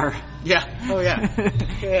what they are. Yeah. Oh yeah.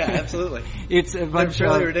 Yeah, absolutely. It's a bunch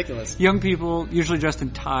of ridiculous young people, usually dressed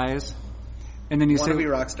in ties, and then you want to be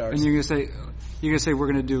rock stars, and you're gonna say we're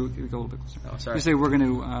gonna do. Go a little bit closer. Oh, sorry. You say we're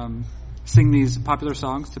gonna sing these popular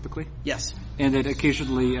songs typically. Yes. And that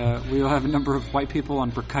occasionally we'll have a number of white people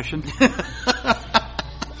on percussion.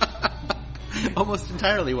 Almost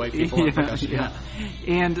entirely white people on percussion. Yeah.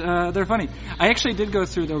 And they're funny. I actually did go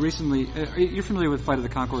through, though, recently. You're familiar with Flight of the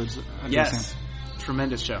Conchords? Yes.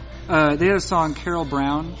 Tremendous show. They had a song, Carol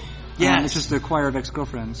Brown. Yes. Which is the Choir of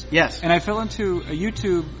Ex-Girlfriends. Yes. And I fell into a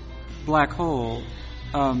YouTube black hole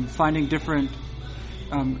finding different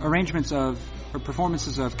arrangements of or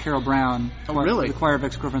performances of Carol Brown, really? The Choir of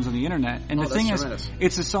Ex-Girlfriends on the internet. And the thing is,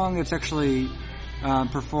 it's a song that's actually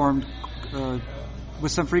performed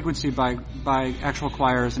with some frequency by actual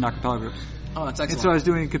choirs and a cappella groups. Oh, that's excellent. And so I was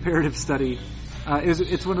doing a comparative study.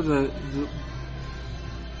 It's one of the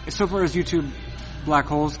so far as YouTube black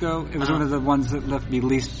holes go, it was one of the ones that left me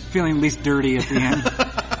feeling least dirty at the end.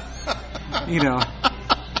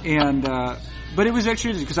 And but it was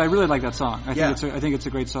actually because I really like that song. I think it's a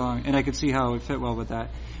great song, and I could see how it fit well with that.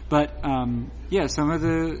 But some of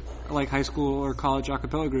the like high school or college a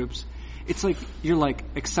cappella groups, it's like you're like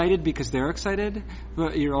excited because they're excited,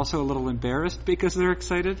 but you're also a little embarrassed because they're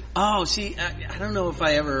excited. Oh, see, I don't know if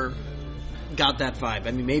I ever got that vibe.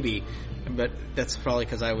 I mean, maybe, but that's probably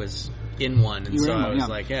because I was in one, and so I was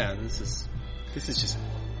like, this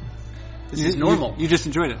is normal. You just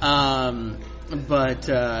enjoyed it. But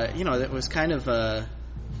it was kind of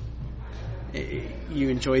you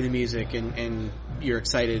enjoy the music and you're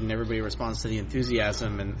excited, and everybody responds to the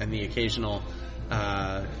enthusiasm and the occasional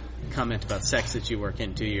comment about sex that you work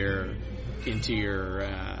into your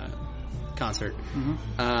concert.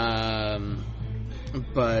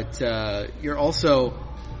 But you're also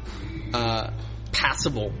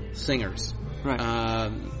passable singers, right?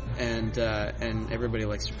 And everybody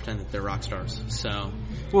likes to pretend that they're rock stars. So,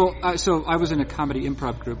 so I was in a comedy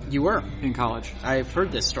improv group. You were in college. I've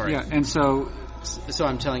heard this story. Yeah, and so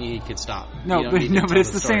I'm telling you could stop. No, but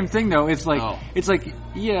it's the same thing though. It's like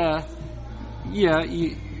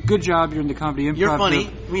good job. You're in the comedy improv. You're funny.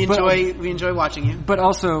 Group, we enjoy watching you. But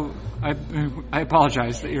also, I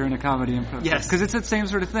apologize that you're in a comedy improv. Yes, because it's that same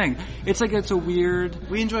sort of thing. It's like it's a weird.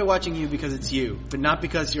 We enjoy watching you because it's you, but not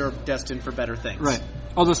because you're destined for better things. Right.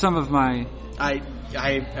 Although some of my... I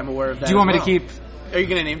am aware of that. Do you want me to keep... Are you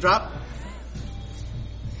going to name drop?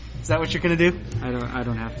 Is that what you're going to do? I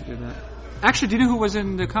don't have to do that. Actually, do you know who was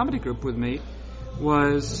in the comedy group with me?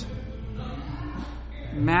 Was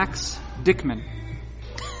Max Dickman.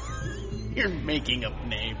 You're making up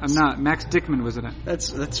names. I'm not. Max Dickman was in it.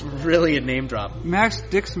 That's really a name drop. Max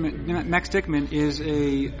Dickman is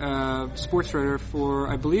a sports writer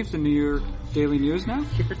for, I believe, the New York Daily News now.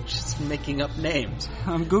 You're just making up names.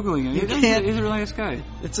 I'm Googling it. He's a really nice guy.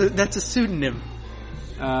 That's a pseudonym.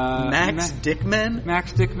 Max Dickman?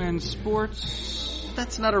 Max Dickman Sports.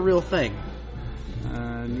 That's not a real thing.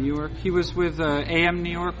 New York. He was with AM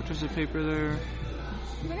New York, which was a paper there.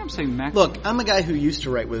 I think I'm saying Max. Look, I'm a guy who used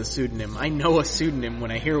to write with a pseudonym. I know a pseudonym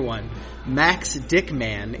when I hear one. Max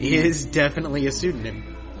Dickman is definitely a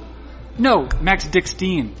pseudonym. No, Max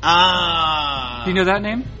Dickstein. Ah. Do you know that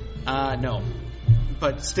name? No.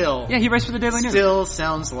 But still. Yeah, he writes for the Daily News. Still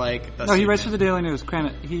sounds like a pseudonym. He writes for the Daily News. Cram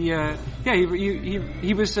it. He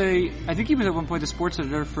was I think he was at one point the sports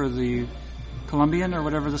editor for the Columbian or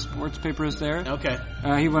whatever the sports paper is there. Okay.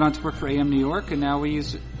 He went on to work for AM New York, and now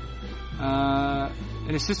he's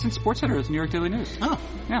an assistant sports editor at the New York Daily News. Oh,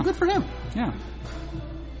 yeah. Good for him. Yeah.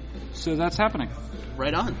 So that's happening.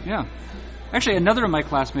 Right on. Yeah. Actually, another of my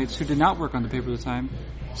classmates who did not work on the paper at the time,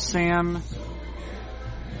 Sam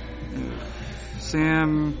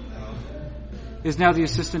is now the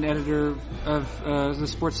assistant editor of the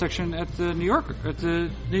sports section at the New York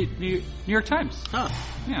Times. Huh.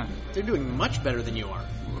 Yeah. They're doing much better than you are.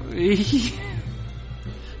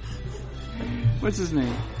 What's his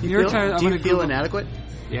name? Do you feel inadequate?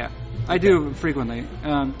 Yeah, I do frequently.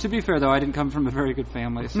 To be fair, though, I didn't come from a very good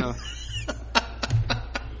family, so.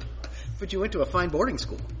 But you went to a fine boarding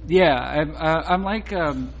school. Yeah, I'm like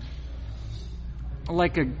a. It's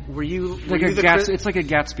like a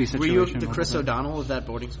Gatsby situation. Were you the Chris O'Donnell of that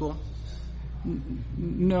boarding school?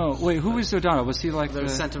 No, wait. Who was O'Donnell? Was he like the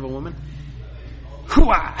Scent of a Woman?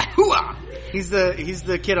 Hooah! Hooah! He's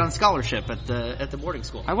the kid on scholarship at the boarding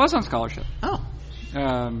school. I was on scholarship. Oh.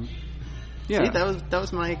 Yeah. See, that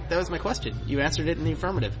was my question. You answered it in the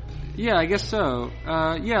affirmative. Yeah, I guess so.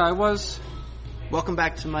 Yeah, I was. Welcome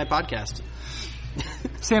back to my podcast.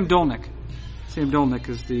 Sam Dolnick. Sam Dolnick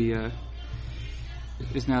is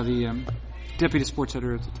now the deputy sports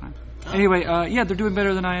editor at the time. Oh. Anyway, yeah, they're doing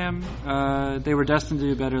better than I am. They were destined to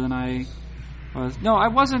do better than I was. No, I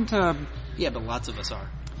wasn't. Yeah, but lots of us are.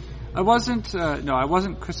 I wasn't. No, I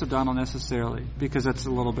wasn't Chris O'Donnell necessarily because that's a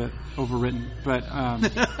little bit overwritten. But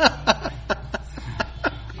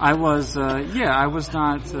I was. Yeah, I was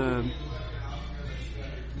not.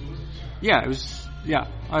 Yeah, it was. Yeah,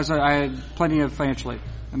 I had plenty of financial aid,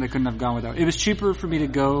 and I couldn't have gone without. It was cheaper for me to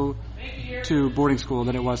go to boarding school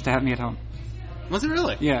than it was to have me at home. Was it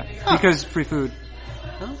really? Yeah, because free food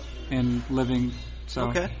and living. So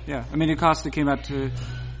okay. Yeah, I mean it cost like $1,000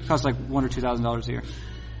 or $2,000 a year,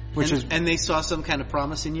 and they saw some kind of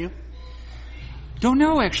promise in you. Don't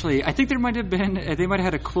know actually. I think there might have been. They might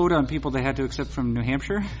have had a quota on people they had to accept from New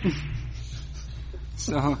Hampshire.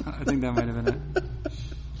 So I think that might have been it.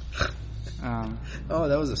 Oh,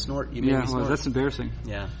 that was a snort. You made me snort. Well, that's embarrassing.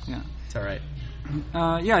 Yeah. It's all right.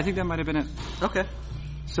 Yeah, I think that might have been it. Okay.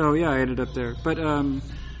 So yeah, I ended up there, but I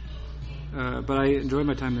enjoyed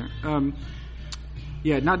my time there.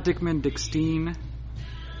 Yeah, not Dickman, Dickstein.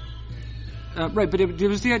 Right, but it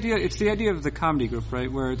was the idea. It's the idea of the comedy group,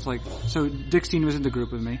 right? Where it's like, so Dickstein was in the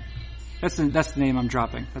group with me. That's the name I'm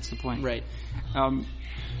dropping. That's the point. Right.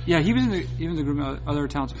 Yeah, he was in the group of other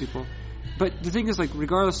talented people. But the thing is, like,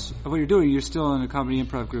 regardless of what you're doing, you're still in a comedy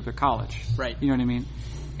improv group at college. Right. You know what I mean?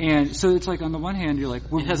 And so it's like, on the one hand, you're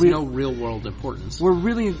like... It has no real world importance. We're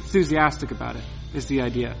really enthusiastic about it, is the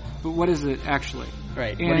idea. But what is it actually?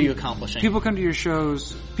 Right. And what are you accomplishing? People come to your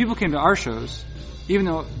shows... People came to our shows, even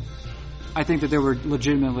though I think that there were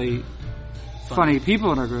legitimately funny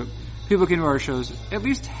people in our group. People came to our shows at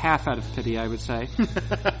least half out of pity, I would say.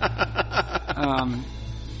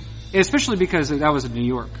 Especially because that was in New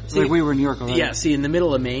York. See, like we were in New York already. Yeah, see, in the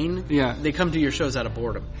middle of Maine, they come to your shows out of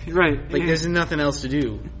boredom. Right. Like, there's nothing else to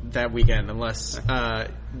do that weekend unless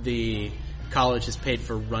the college has paid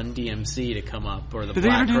for Run DMC to come up, or the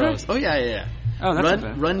Black Crows. Oh, yeah. Oh, that's not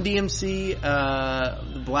bad. Run DMC,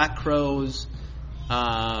 the Black Crows,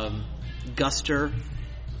 Guster,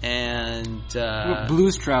 and...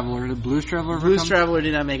 Blues Traveler. Did Blues Traveler ever Blues Traveler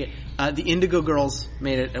did not make it. The Indigo Girls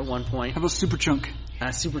made it at one point. How about Superchunk?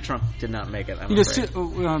 Supertrunk did not make it. I'm afraid.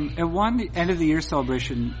 At one end of the year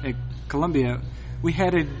celebration at Columbia, we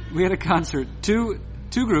had a concert. Two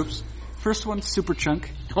groups. First one, Superchunk.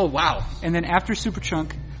 Oh wow! And then after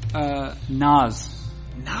Superchunk, Nas.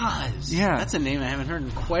 Nas. Yeah, that's a name I haven't heard in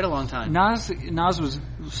quite a long time. Nas was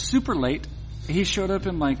super late. He showed up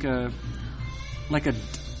in like a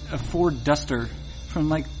Ford Duster from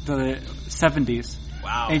like the 70s.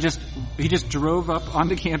 Wow. And he just drove up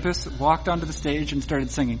onto campus, walked onto the stage, and started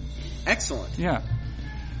singing. Excellent. Yeah.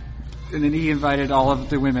 And then he invited all of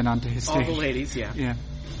the women onto his stage. All the ladies, yeah. Yeah.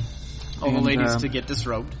 All the ladies to get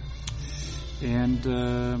disrobed.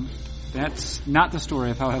 And that's not the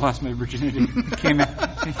story of how I lost my virginity. It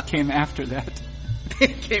came after that.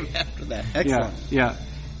 It came after that. Excellent. Yeah.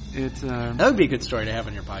 It's that would be a good story to have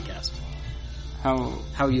on your podcast.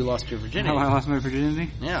 How you lost your virginity. How I lost my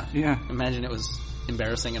virginity? Yeah. Yeah. Imagine it was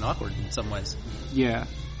embarrassing and awkward in some ways. Yeah.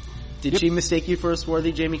 Did she mistake you for a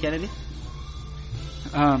swarthy Jamie Kennedy?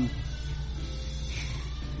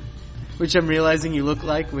 Which I'm realizing you look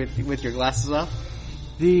like with your glasses off.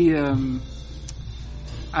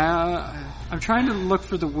 I'm trying to look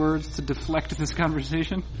for the words to deflect this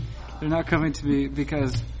conversation. They're not coming to me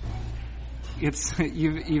because it's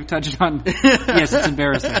you've touched on. Yes, it's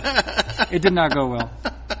embarrassing. It did not go well.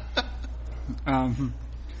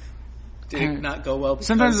 Did it not go well?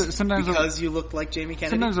 Because you looked like Jamie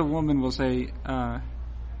Kennedy. Sometimes a woman will say,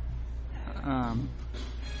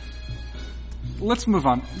 "Let's move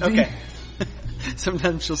on." Okay.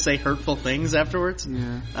 Sometimes she'll say hurtful things afterwards.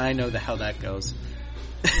 Yeah, I know how that goes.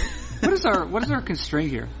 What is our constraint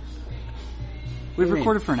here? We've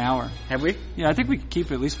recorded for an hour. Have we? Yeah, I think we could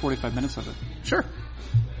keep at least 45 minutes of it. Sure.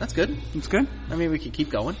 That's good. It's good? I mean, we could keep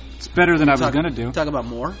going. It's better than I was going to do. Talk about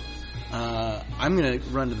more. I'm going to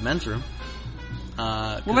run to the men's room.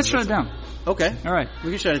 Well, let's shut it down. Okay. All right. We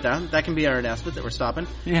can shut it down. That can be our announcement that we're stopping.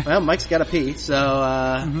 Yeah. Well, Mike's got to pee, so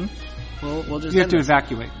we'll just. You have to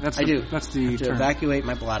evacuate. That's the I have to term. Evacuate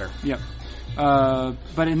my bladder. Yep.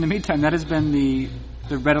 But in the meantime, that has been the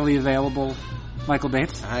readily available Michael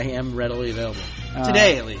Bates. I am readily available.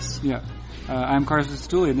 Today, at least. Yeah. I'm Carson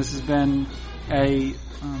Stuley, and this has been a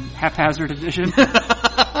haphazard edition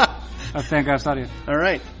of Thank God Audio. All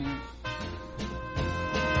right.